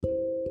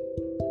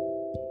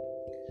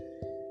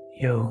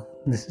Yo,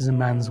 this is a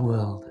man's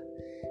world,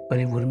 but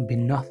it wouldn't be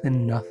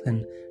nothing,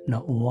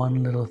 not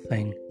one little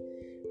thing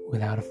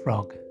without a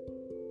frog.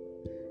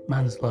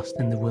 Man's lost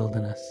in the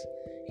wilderness,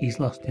 he's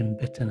lost in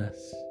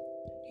bitterness,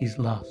 he's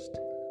lost.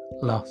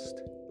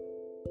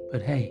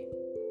 But hey,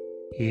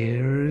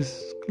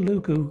 here's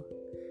Kluku,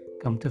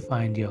 come to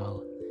find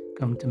y'all,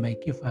 come to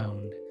make you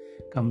found,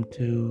 come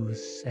to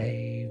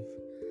save.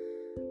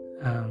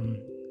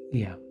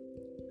 Yeah,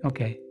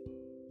 okay,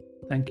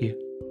 thank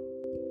you.